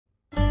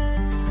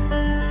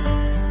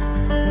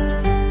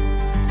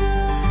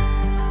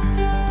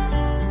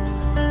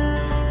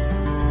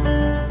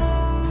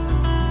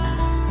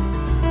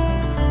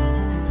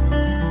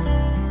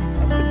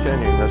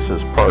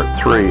is part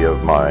 3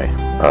 of my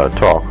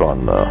talk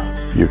on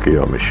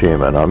Yukio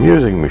Mishima, and I'm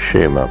using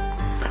Mishima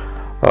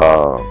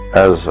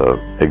as an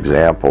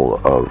example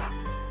of,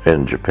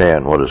 in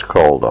Japan, what is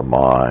called a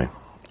mai,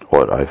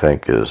 what I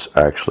think is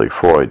actually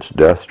Freud's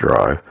death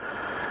drive.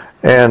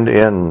 And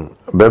in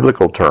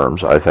biblical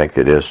terms, I think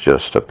it is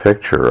just a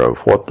picture of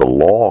what the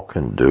law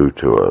can do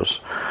to us.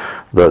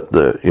 That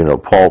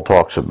Paul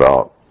talks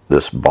about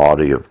this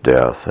body of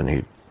death, and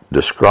he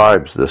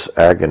describes this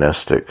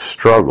agonistic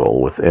struggle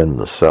within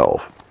the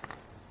self.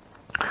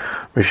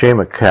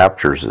 Mishima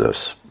captures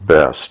this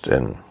best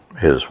in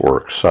his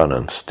work, Sun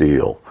and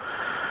Steel.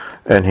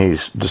 And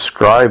he's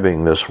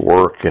describing this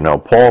work,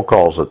 Paul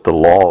calls it the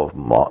law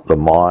of the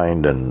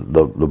mind and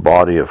the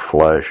body of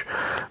flesh.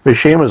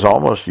 Mishima is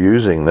almost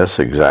using this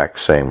exact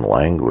same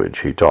language.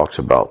 He talks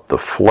about the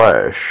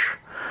flesh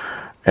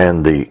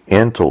and the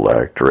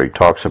intellect, or he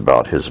talks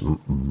about his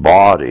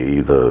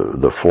body,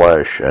 the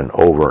flesh, and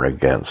over and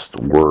against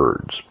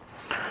words.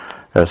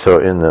 And so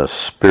in this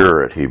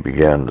spirit, he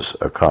begins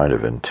a kind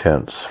of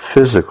intense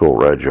physical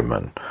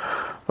regimen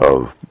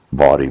of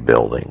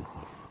bodybuilding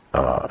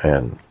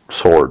and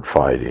sword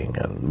fighting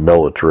and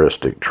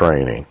militaristic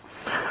training.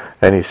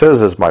 And he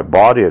says, as my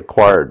body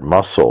acquired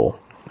muscle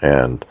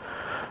and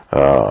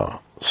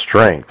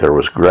strength, there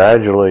was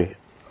gradually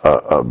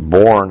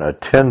born a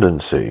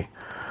tendency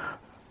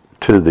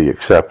to the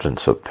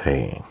acceptance of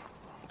pain,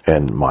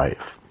 and my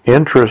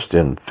interest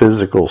in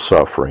physical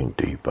suffering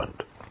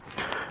deepened.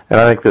 And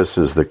I think this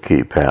is the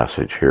key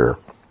passage here,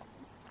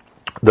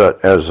 that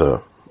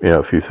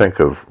if you think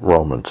of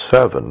Romans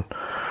 7,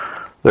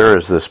 there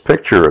is this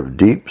picture of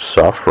deep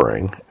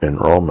suffering in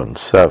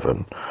Romans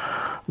 7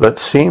 that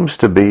seems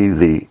to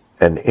be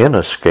an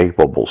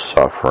inescapable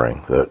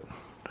suffering that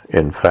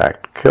in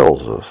fact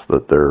kills us,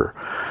 that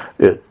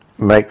it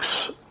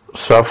makes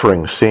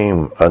suffering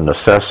seem a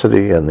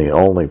necessity and the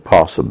only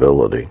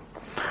possibility.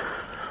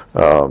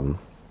 And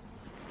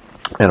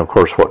of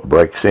course what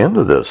breaks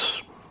into this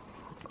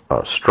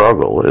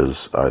struggle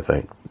is, I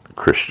think,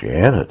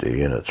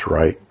 Christianity in its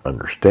right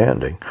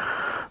understanding.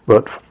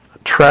 But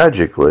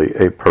tragically,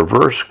 a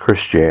perverse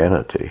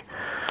Christianity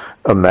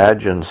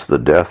imagines the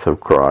death of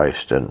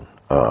Christ and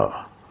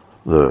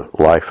the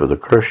life of the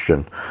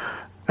Christian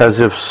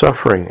as if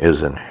suffering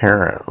is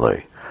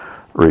inherently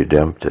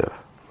redemptive.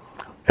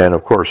 And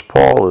of course,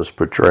 Paul is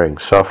portraying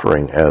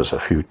suffering as a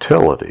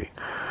futility.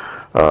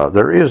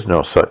 There is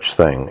no such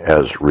thing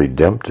as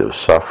redemptive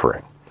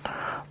suffering.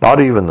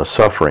 Not even the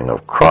suffering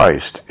of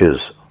Christ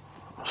is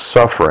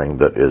suffering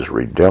that is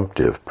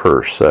redemptive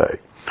per se.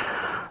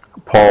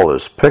 Paul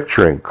is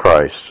picturing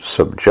Christ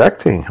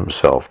subjecting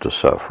himself to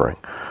suffering,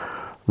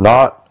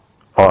 not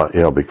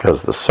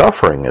because the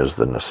suffering is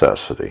the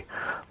necessity,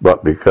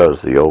 but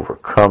because the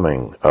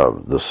overcoming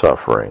of the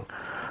suffering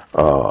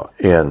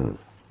in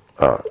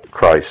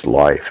Christ's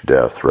life,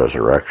 death,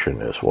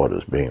 resurrection is what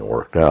is being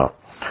worked out.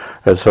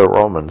 And so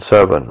Romans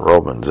 7,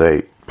 Romans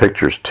 8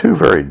 pictures two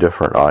very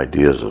different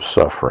ideas of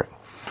suffering.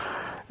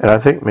 And I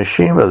think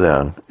Mishima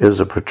then is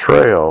a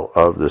portrayal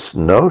of this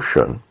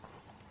notion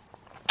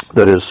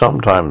that is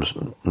sometimes,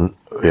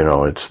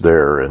 it's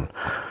there in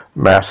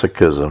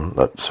masochism,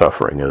 that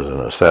suffering is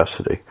a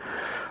necessity.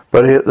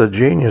 But the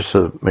genius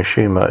of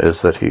Mishima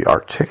is that he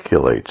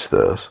articulates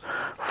this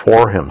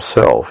for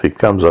himself. He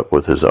comes up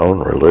with his own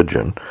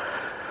religion,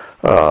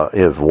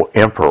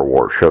 emperor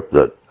worship,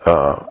 that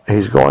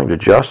he's going to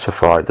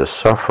justify this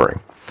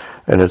suffering.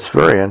 And it's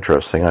very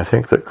interesting. I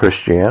think that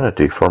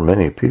Christianity, for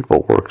many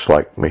people, works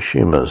like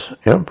Mishima's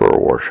emperor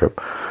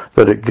worship,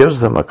 that it gives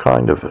them a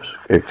kind of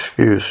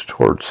excuse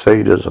towards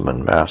sadism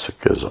and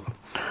masochism,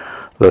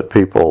 that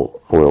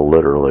people will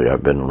literally,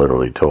 I've been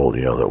literally told,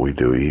 that we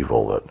do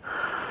evil, that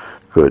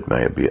good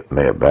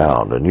may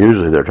abound. And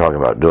usually they're talking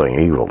about doing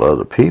evil to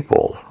other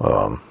people.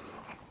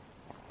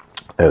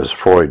 As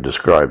Freud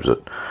describes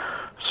it,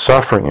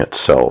 suffering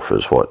itself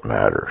is what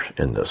matters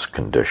in this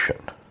condition.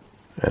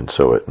 And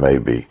so it may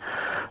be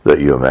that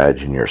you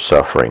imagine you're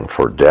suffering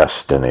for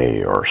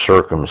destiny or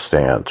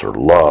circumstance or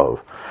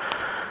love.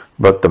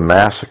 But the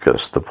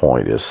masochist, the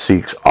point is,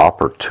 seeks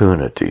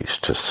opportunities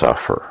to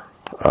suffer.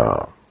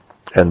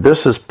 And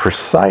this is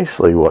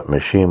precisely what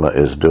Mishima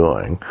is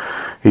doing.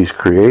 He's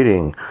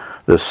creating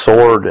this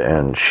sword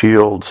and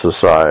shield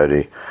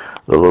society,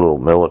 the little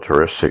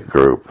militaristic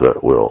group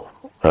that will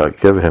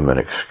give him an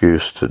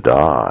excuse to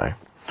die,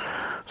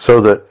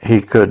 so that he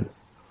could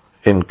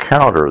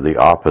encounter the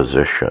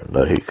opposition,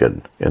 that he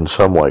could in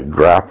some way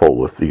grapple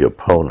with the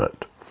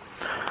opponent.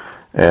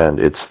 And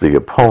it's the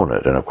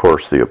opponent, and of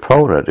course the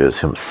opponent is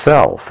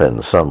himself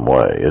in some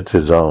way. It's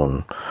his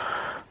own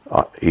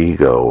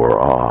ego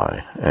or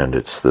I, and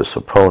it's this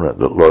opponent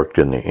that lurked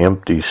in the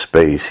empty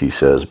space, he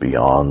says,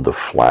 beyond the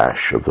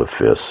flash of the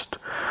fist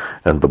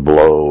and the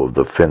blow of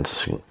the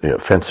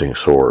fencing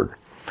sword,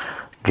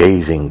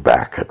 gazing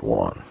back at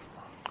one,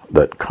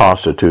 that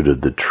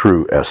constituted the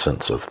true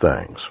essence of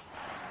things.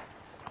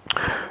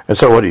 And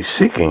so what he's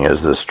seeking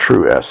is this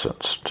true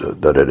essence,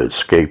 that it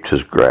escaped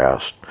his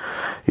grasp.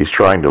 He's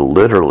trying to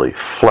literally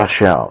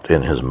flesh out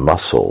in his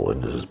muscle,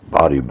 in his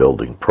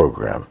bodybuilding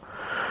program,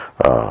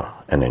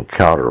 an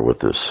encounter with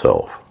this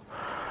self.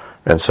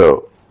 And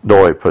so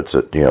Doi puts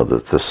it,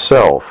 that the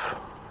self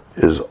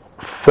is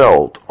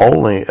felt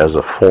only as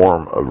a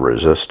form of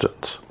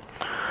resistance.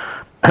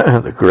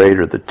 The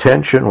greater the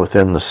tension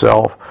within the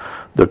self,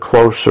 the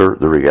closer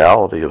the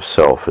reality of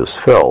self is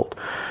felt.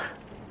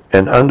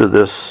 And under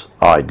this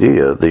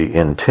idea, the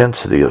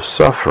intensity of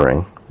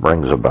suffering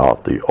brings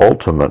about the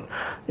ultimate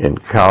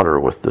encounter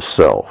with the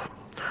self.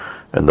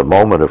 And the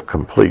moment of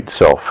complete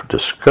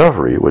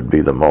self-discovery would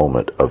be the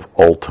moment of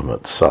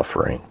ultimate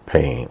suffering,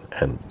 pain,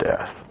 and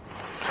death.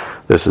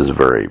 This is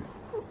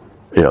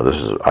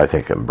I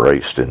think,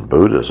 embraced in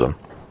Buddhism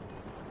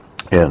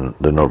in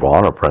the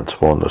Nirvana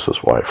principle, and this is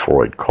why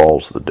Freud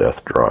calls the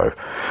death drive.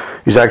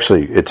 It's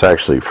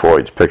actually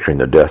Freud's picturing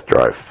the death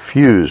drive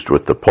fused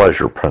with the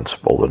pleasure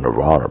principle, the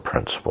Nirvana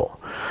principle.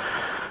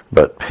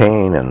 But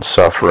pain and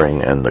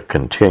suffering and the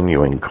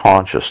continuing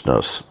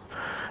consciousness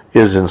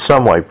is in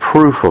some way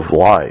proof of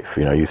life.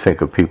 You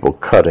think of people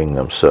cutting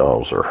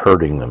themselves or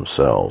hurting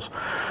themselves.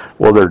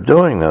 Well, they're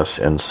doing this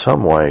in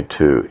some way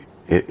to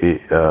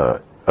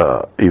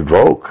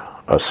evoke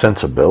a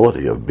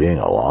sensibility of being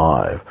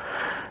alive.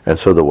 And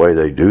so the way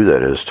they do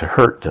that is to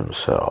hurt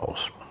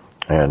themselves.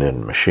 And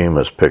in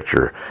Mishima's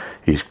picture,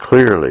 he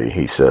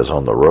says,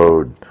 on the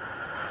road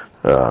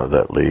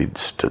that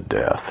leads to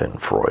death, in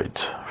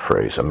Freud's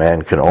phrase. A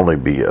man can only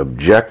be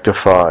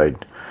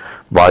objectified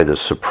by the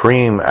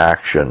supreme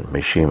action,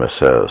 Mishima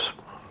says,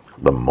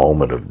 the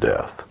moment of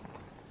death.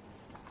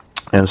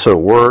 And so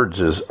words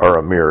are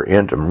a mere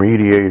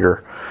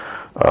intermediator.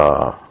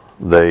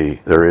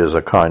 There is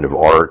a kind of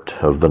art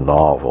of the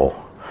novel,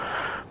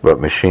 but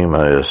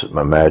Mishima is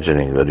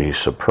imagining that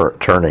he's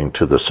turning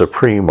to the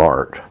supreme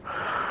art,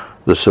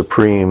 the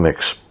supreme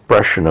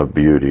expression of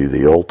beauty,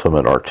 the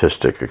ultimate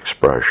artistic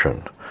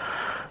expression,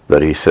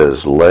 that he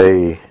says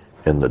lay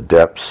in the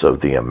depths of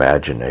the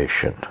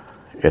imagination,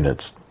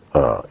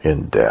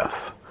 in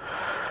death.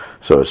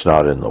 So it's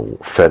not in the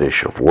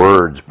fetish of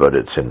words, but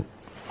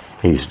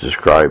he's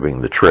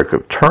describing the trick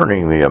of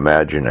turning the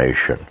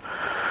imagination,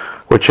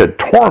 which had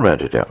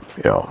tormented him,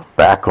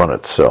 back on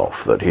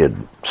itself, that he had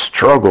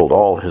struggled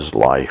all his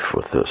life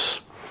with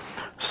this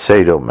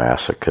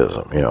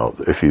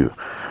sadomasochism. If you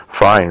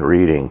find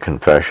reading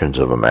Confessions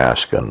of a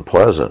Mask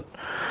unpleasant,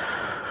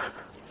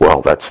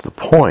 well, that's the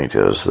point,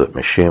 is that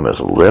Mishima is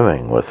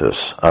living with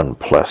this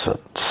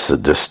unpleasant,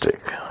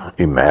 sadistic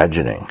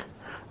imagining,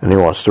 and he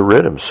wants to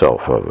rid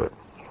himself of it.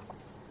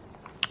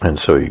 And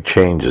so he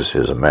changes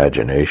his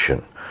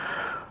imagination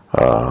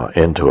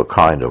into a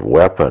kind of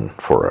weapon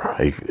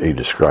he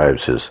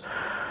describes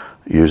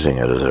using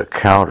it as a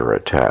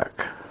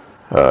counterattack.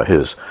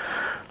 His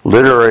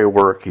literary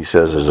work, he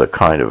says, is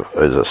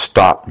a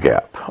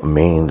stopgap, a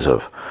means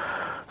of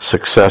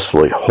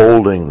successfully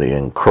holding the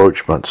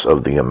encroachments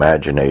of the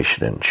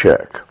imagination in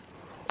check.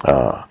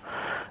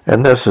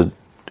 And this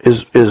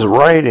is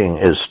writing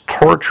is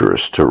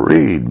torturous to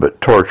read,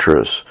 but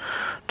torturous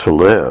to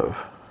live.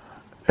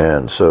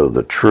 And so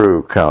the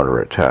true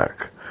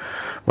counterattack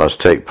must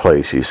take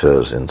place, he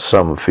says, in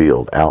some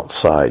field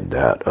outside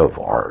that of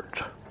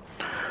art.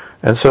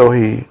 And so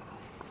he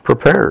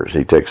prepares.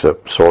 He takes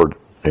up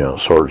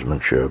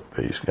swordsmanship.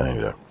 He's going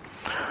to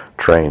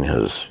train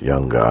his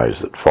young guys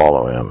that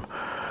follow him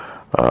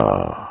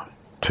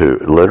to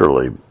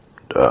literally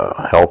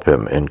help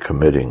him in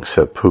committing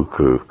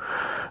seppuku,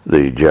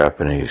 the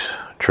Japanese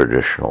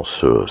traditional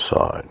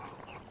suicide.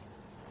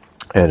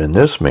 And in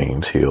this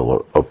means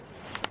he'll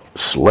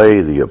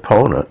slay the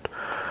opponent,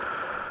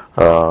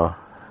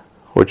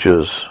 which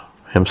is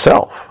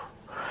himself.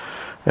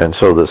 And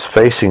so this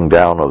facing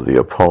down of the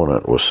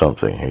opponent was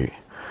something he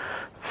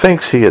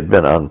thinks he had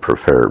been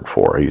unprepared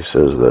for. He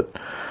says that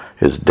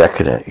his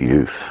decadent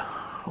youth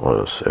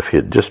was, if he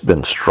had just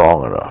been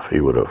strong enough,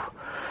 he would have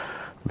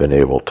been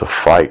able to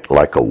fight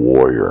like a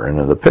warrior. And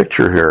in the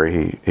picture here,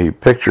 he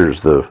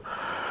pictures the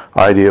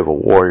idea of a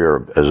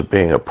warrior as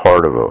being a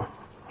part of a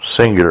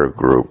singular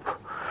group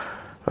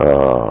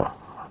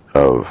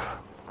of,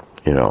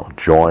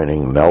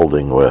 joining,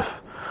 melding with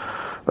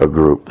a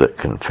group that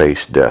can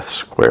face death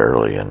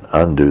squarely and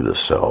undo the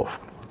self.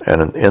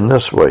 And in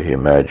this way, he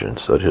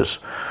imagines that his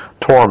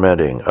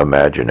tormenting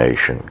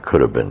imagination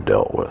could have been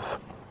dealt with.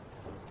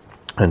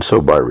 And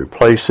so by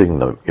replacing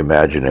the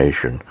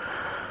imagination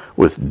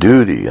with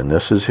duty, and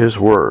this is his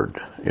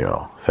word,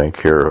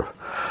 think here of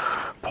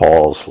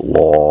Paul's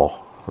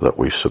law, that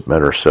we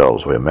submit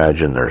ourselves. We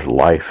imagine there's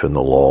life in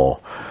the law.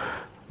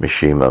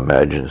 Mishima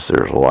imagines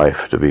there's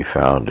life to be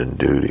found in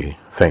duty.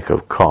 Think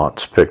of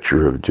Kant's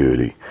picture of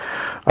duty.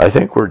 I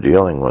think we're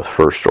dealing with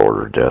first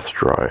order death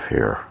drive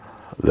here,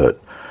 that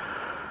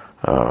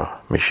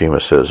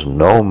Mishima says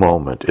no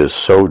moment is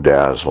so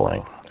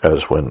dazzling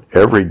as when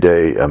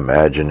everyday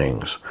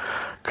imaginings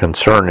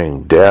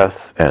concerning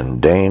death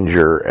and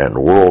danger and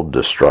world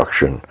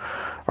destruction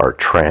are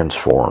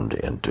transformed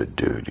into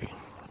duty.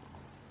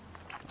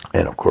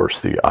 And of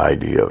course the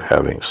idea of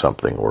having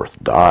something worth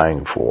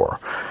dying for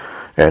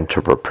and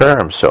to prepare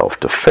himself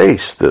to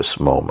face this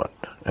moment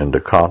and to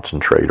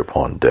concentrate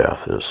upon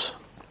death is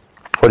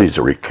what he's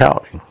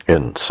recounting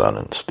in Sun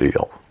and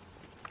Steel.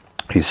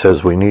 He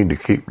says we need to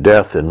keep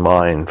death in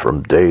mind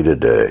from day to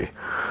day,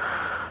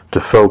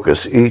 to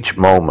focus each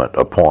moment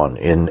upon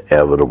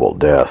inevitable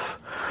death,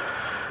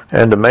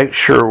 and to make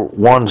sure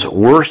one's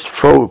worst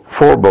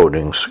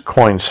forebodings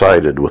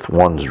coincided with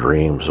one's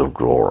dreams of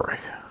glory.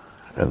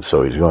 And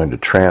so he's going to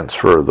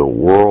transfer the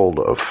world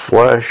of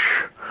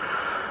flesh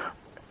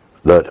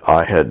that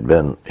I had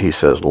been, he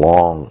says,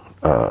 long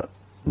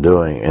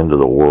doing into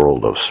the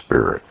world of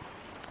spirit.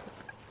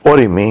 What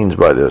he means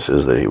by this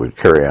is that he would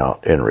carry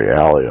out in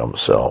reality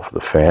himself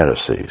the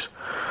fantasies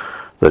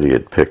that he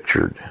had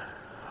pictured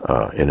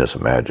in his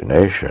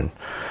imagination,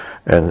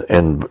 and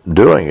in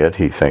doing it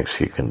he thinks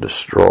he can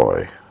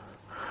destroy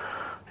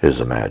his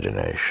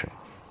imagination.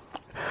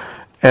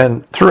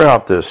 And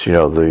throughout this,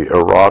 the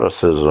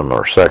eroticism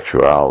or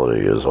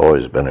sexuality has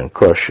always been in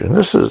question.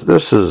 This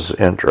is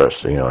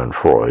interesting, in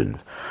Freud,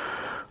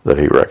 that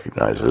he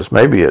recognizes.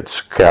 Maybe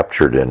it's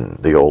captured in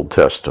the Old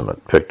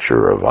Testament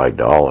picture of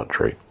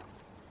idolatry,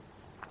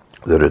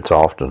 that it's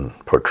often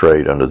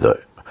portrayed under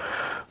the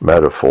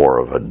metaphor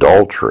of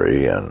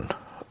adultery and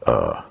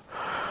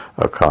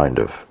a kind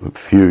of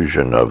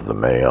fusion of the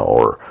male,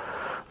 or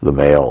the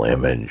male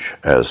image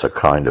as a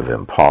kind of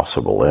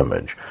impossible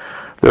image.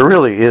 There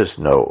really is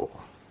no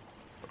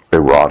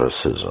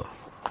eroticism.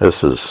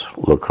 This is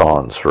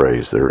Lacan's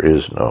phrase, there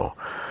is no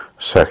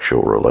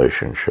sexual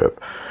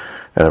relationship.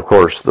 And of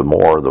course, the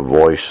more the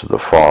voice of the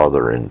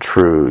Father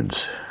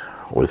intrudes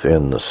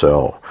within the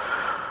self,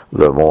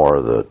 the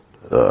more that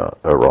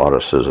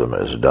eroticism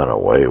is done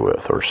away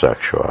with, or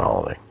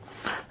sexuality.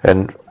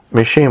 And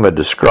Mishima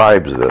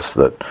describes this,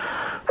 that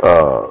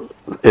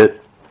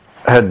it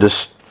had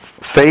just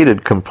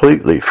faded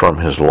completely from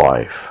his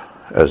life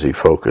as he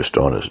focused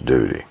on his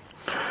duty.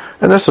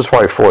 And this is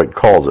why Freud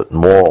calls it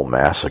moral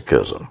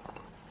masochism.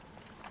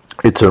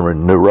 It's a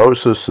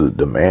neurosis that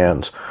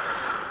demands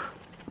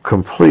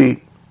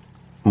complete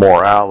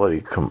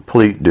morality,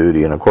 complete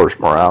duty, and of course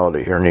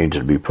morality here needs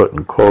to be put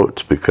in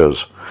quotes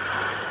because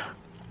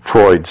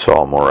Freud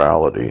saw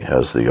morality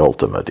as the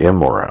ultimate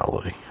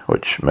immorality,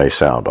 which may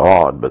sound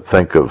odd, but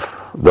think of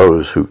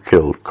those who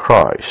killed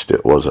Christ.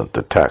 It wasn't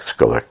the tax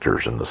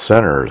collectors and the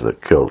sinners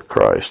that killed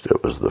Christ.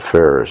 It was the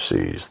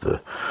Pharisees, the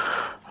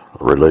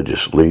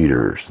religious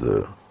leaders,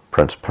 the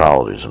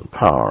principalities and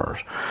powers.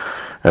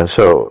 And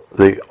so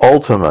the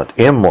ultimate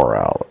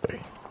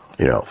immorality,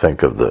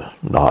 think of the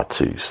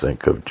Nazis,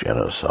 think of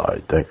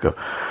genocide, think of,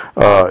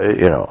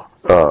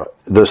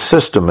 the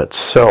system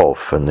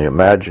itself and the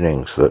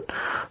imaginings that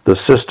the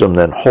system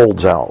then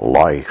holds out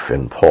life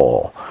in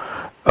Paul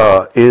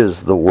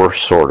is the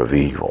worst sort of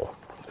evil.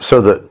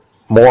 So that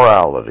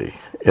morality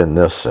in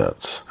this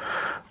sense,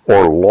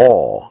 or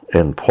law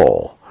in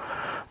Paul,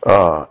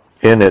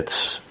 in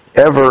its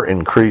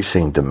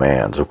ever-increasing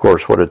demands, of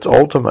course what it's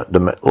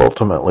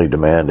ultimately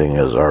demanding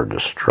is our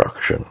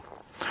destruction.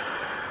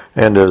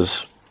 And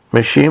as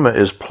Mishima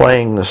is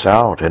playing this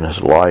out in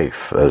his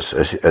life,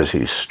 as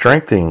he's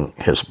strengthening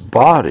his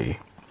body,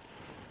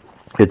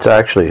 it's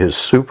actually his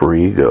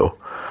superego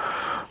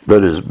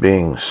that is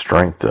being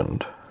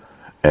strengthened.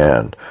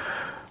 And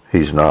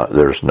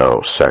there's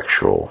no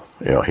sexual,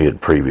 he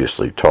had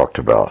previously talked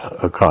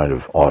about a kind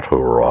of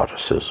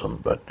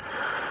autoeroticism, but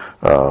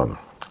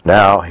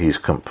now he's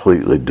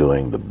completely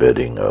doing the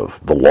bidding of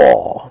the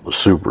law, the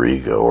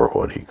superego, or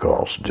what he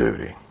calls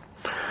duty.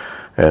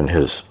 And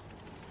his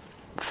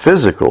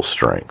physical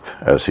strength,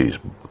 as he's,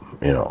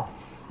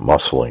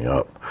 muscling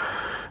up,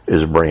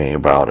 is bringing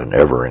about an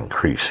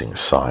ever-increasing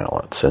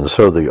silence. And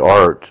so the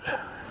art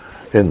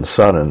in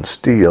Sun and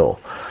Steel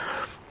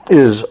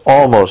is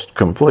almost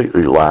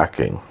completely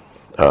lacking.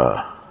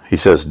 He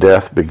says,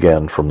 death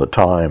began from the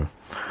time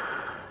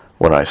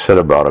when I set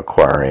about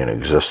acquiring an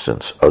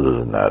existence other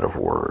than that of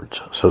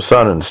words. So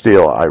Sun and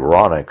Steel,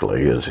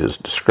 ironically, is his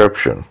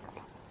description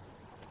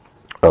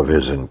of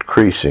his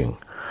increasing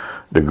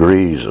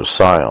degrees of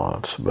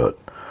silence, but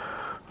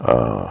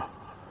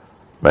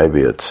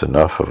maybe it's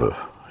enough of a,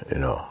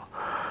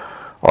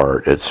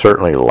 art. It's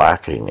certainly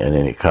lacking in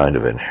any kind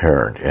of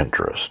inherent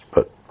interest,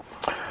 but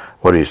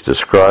what he's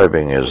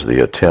describing is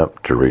the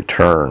attempt to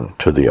return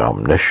to the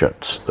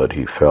omniscience that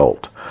he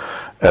felt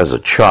as a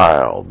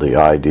child, the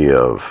idea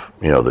of,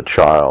 the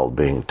child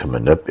being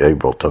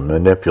able to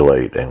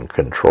manipulate and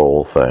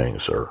control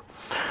things, or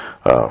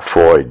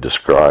Freud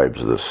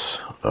describes this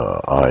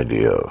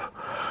idea of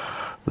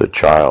the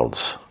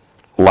child's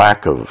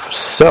lack of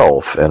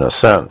self, in a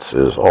sense,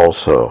 is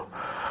also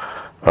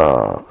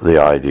the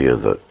idea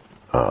that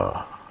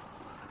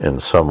in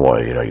some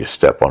way, you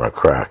step on a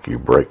crack, you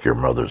break your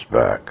mother's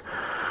back,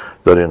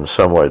 that in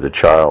some way the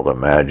child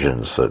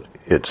imagines that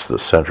it's the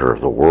center of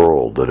the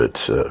world, that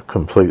it's a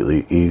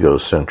completely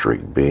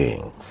egocentric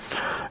being.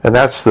 And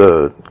that's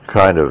the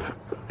kind of,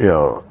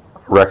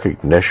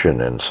 recognition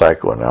in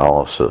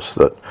psychoanalysis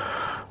that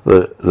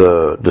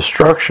the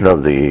destruction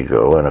of the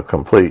ego and a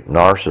complete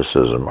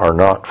narcissism are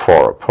not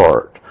far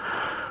apart.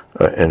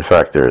 in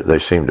fact, they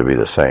seem to be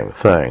the same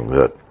thing,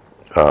 that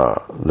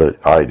the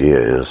idea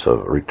is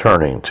of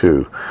returning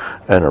to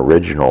an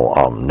original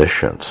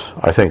omniscience.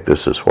 I think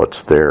this is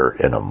what's there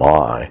in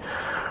Amai,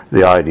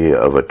 the idea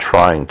of a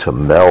trying to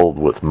meld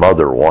with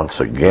Mother once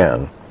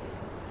again,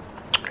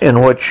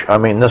 in which, I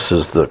mean, this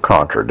is the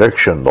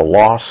contradiction. The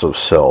loss of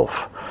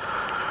self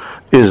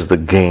is the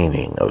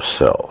gaining of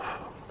self.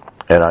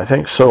 And I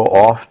think so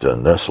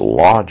often this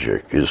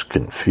logic is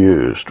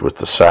confused with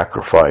the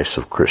sacrifice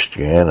of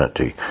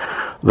Christianity,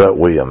 that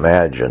we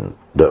imagine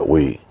that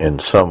we in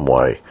some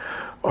way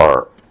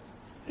are,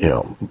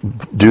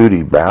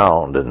 duty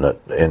bound, and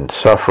that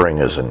suffering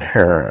is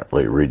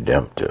inherently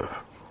redemptive.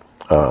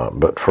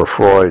 But for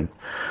Freud,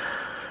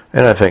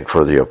 and I think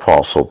for the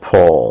Apostle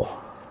Paul,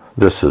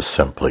 this is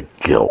simply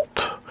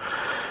guilt.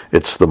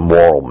 It's the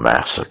moral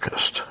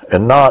masochist,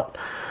 and not.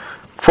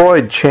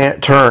 Freud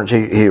turns,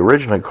 he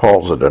originally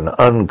calls it an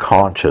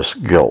unconscious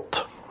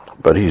guilt,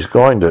 but he's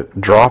going to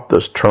drop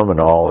this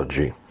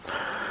terminology.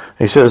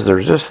 He says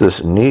there's just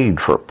this need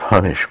for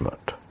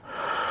punishment.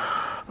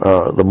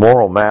 The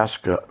moral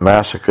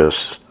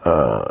masochist,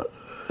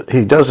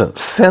 he doesn't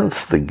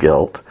sense the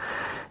guilt,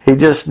 he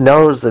just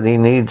knows that he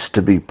needs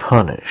to be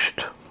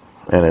punished.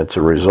 And it's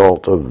a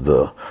result of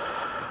the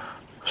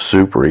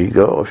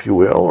superego, if you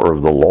will, or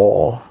of the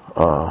law,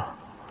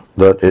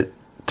 that it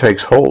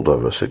takes hold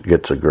of us, it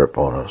gets a grip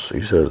on us.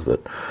 He says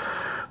that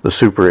the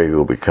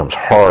superego becomes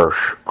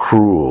harsh,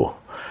 cruel,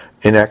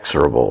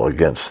 inexorable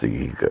against the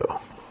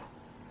ego.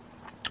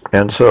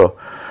 And so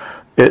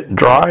it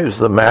drives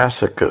the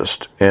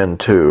masochist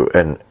into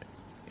an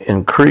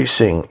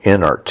increasing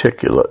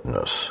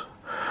inarticulateness.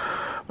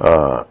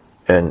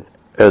 And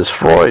as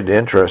Freud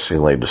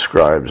interestingly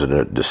describes it,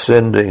 a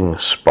descending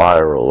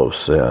spiral of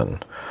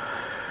sin,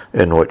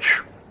 in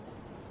which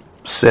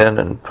sin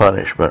and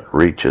punishment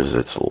reaches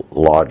its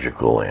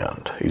logical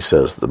end. He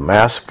says the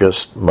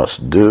masochist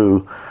must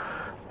do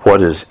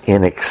what is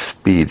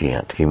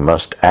inexpedient. He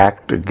must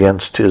act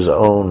against his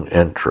own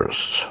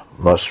interests,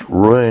 must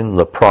ruin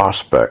the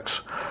prospects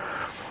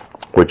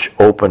which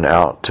open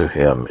out to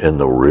him in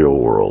the real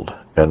world,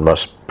 and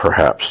must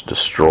perhaps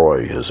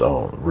destroy his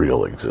own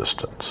real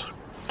existence.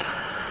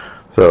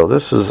 So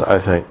this is, I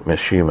think,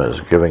 Mishima is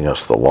giving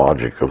us the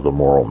logic of the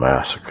moral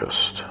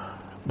masochist.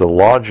 The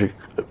logic,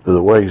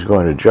 the way he's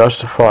going to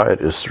justify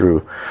it is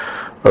through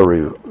a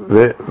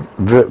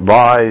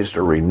revised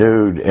or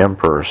renewed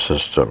emperor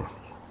system.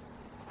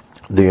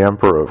 The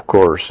emperor, of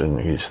course,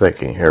 and he's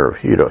thinking here of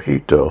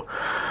Hirohito,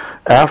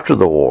 after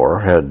the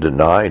war had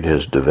denied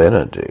his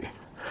divinity.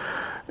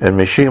 And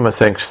Mishima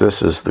thinks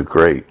this is the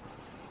great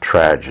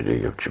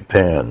tragedy of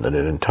Japan, that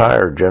an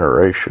entire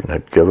generation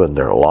had given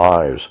their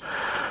lives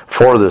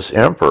for this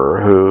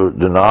emperor who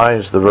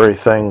denies the very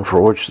thing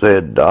for which they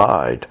had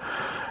died.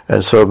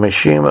 And so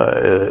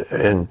Mishima,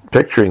 in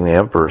picturing the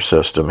emperor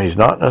system, he's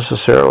not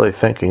necessarily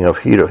thinking of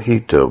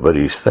Hirohito, but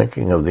he's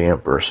thinking of the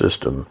emperor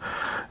system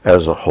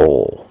as a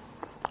whole,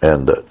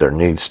 and that there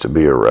needs to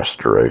be a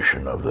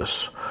restoration of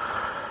this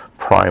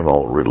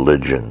primal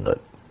religion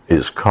that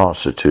is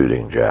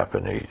constituting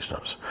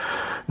Japaneseness.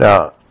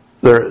 Now,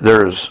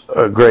 there's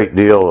a great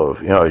deal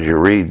of, as you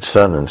read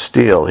Sun and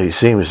Steel, he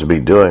seems to be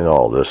doing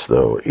all this,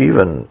 though,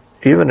 even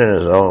in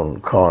his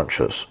own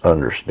conscious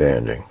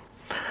understanding,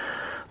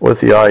 with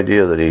the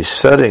idea that he's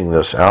setting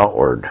this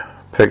outward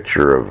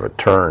picture of a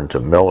turn to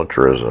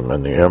militarism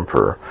and the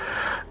emperor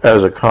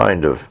as a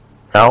kind of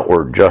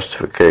outward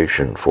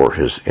justification for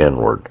his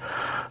inward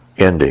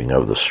ending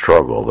of the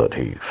struggle that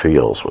he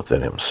feels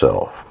within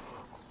himself.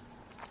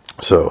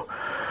 So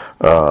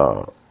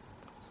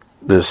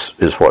this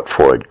is what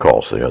Freud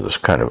calls this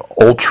kind of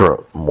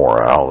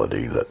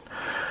ultra-morality that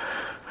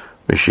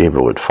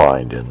Mishima would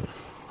find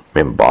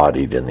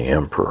embodied in the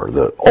emperor,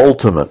 the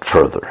ultimate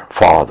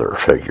father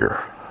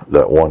figure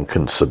that one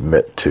can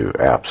submit to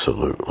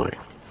absolutely.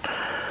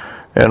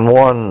 And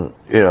one,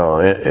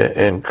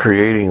 in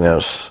creating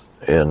this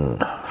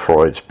in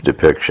Freud's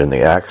depiction,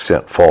 the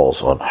accent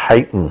falls on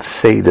heightened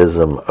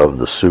sadism of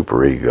the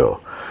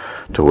superego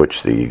to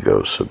which the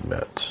ego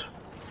submits.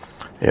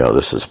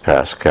 This is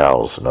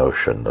Pascal's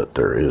notion that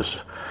there is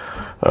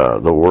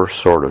the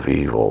worst sort of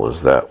evil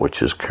is that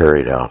which is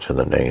carried out in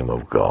the name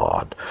of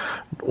God.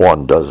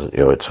 One doesn't,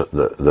 it's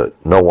that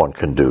no one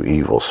can do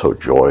evil so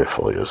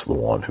joyfully as the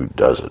one who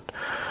does it.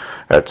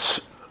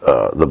 That's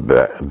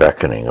the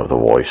beckoning of the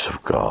voice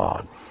of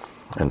God.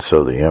 And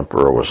so the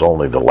emperor was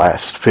only the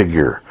last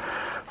figure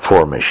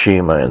for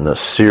Mishima in the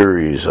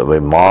series of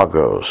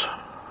imagos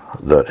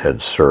that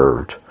had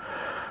served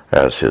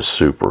as his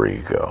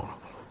superego.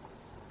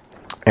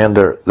 And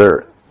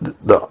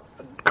the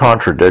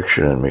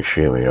contradiction in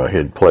Mishima, he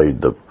had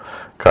played the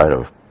kind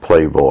of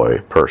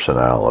playboy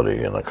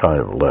personality and a kind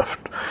of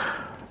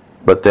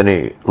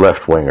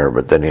left-winger,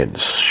 but then he had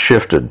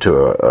shifted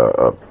to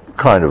a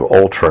kind of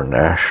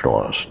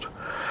ultra-nationalist.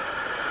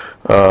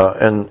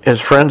 And his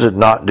friends had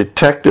not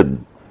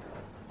detected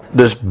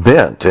this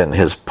bent in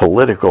his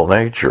political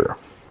nature.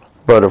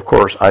 But of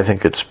course, I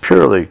think it's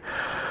purely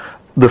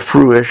the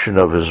fruition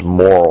of his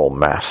moral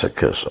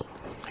masochism.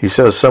 he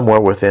says,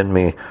 somewhere within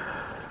me,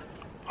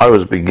 I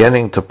was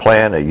beginning to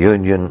plan a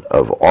union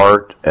of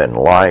art and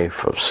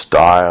life, of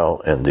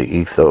style, and the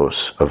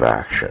ethos of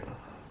action.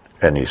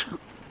 And he's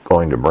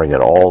going to bring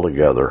it all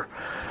together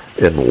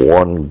in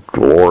one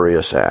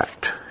glorious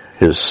act,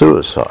 his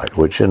suicide,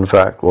 which in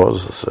fact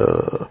was,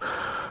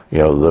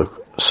 the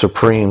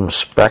supreme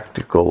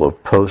spectacle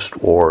of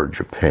post-war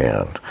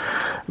Japan,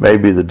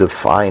 maybe the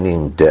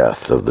defining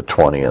death of the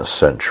 20th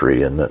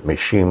century, and that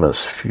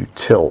Mishima's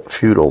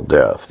futile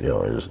death,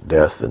 his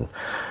death, and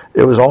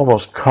it was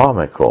almost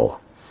comical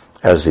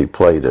as he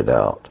played it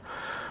out.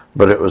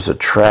 But it was a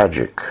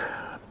tragic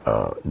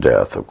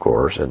death, of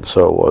course, and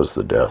so was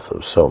the death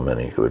of so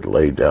many who had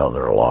laid down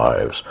their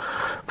lives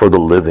for the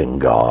living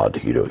God,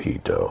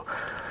 Hirohito,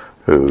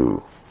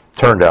 who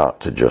turned out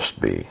to just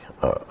be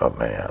a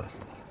man.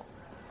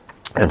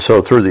 And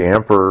so through the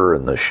emperor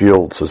and the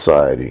Shield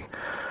Society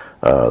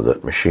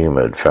that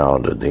Mishima had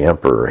founded, the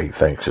emperor, he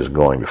thinks, is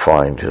going to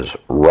find his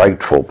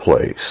rightful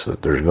place,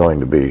 that there's going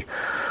to be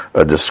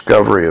a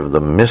discovery of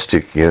the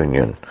mystic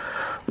union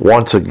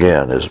once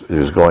again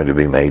is going to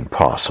be made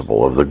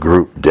possible, of the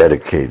group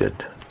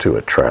dedicated to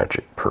a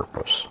tragic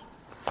purpose.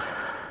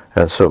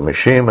 And so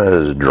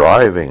Mishima is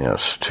driving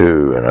us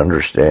to an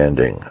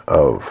understanding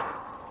of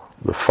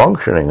the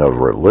functioning of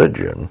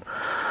religion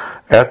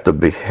at the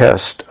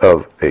behest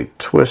of a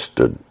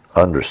twisted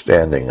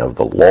understanding of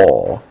the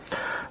law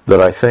that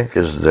I think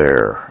is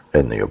there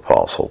in the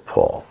Apostle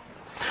Paul.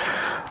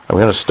 I'm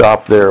going to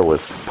stop there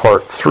with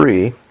part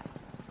 3.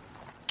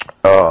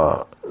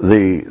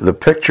 The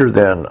picture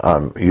then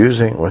I'm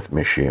using with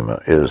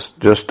Mishima is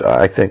just,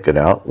 I think,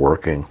 a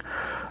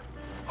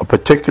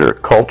particular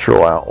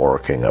cultural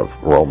outworking of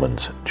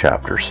Romans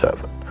chapter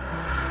 7.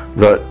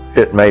 That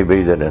it may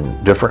be that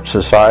in different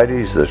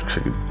societies this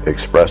could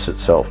express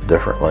itself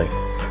differently,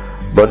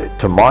 but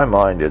to my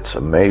mind it's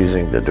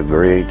amazing the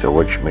degree to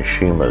which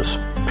Mishima's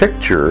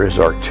picture, his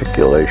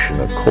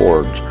articulation,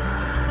 accords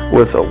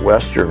with a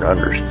Western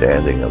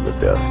understanding of the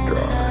death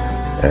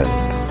drive.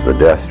 And the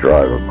death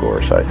drive, of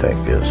course, I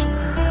think is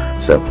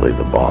simply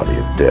the body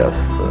of death,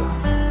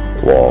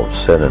 the law of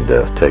sin and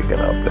death taken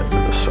up into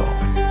the soul.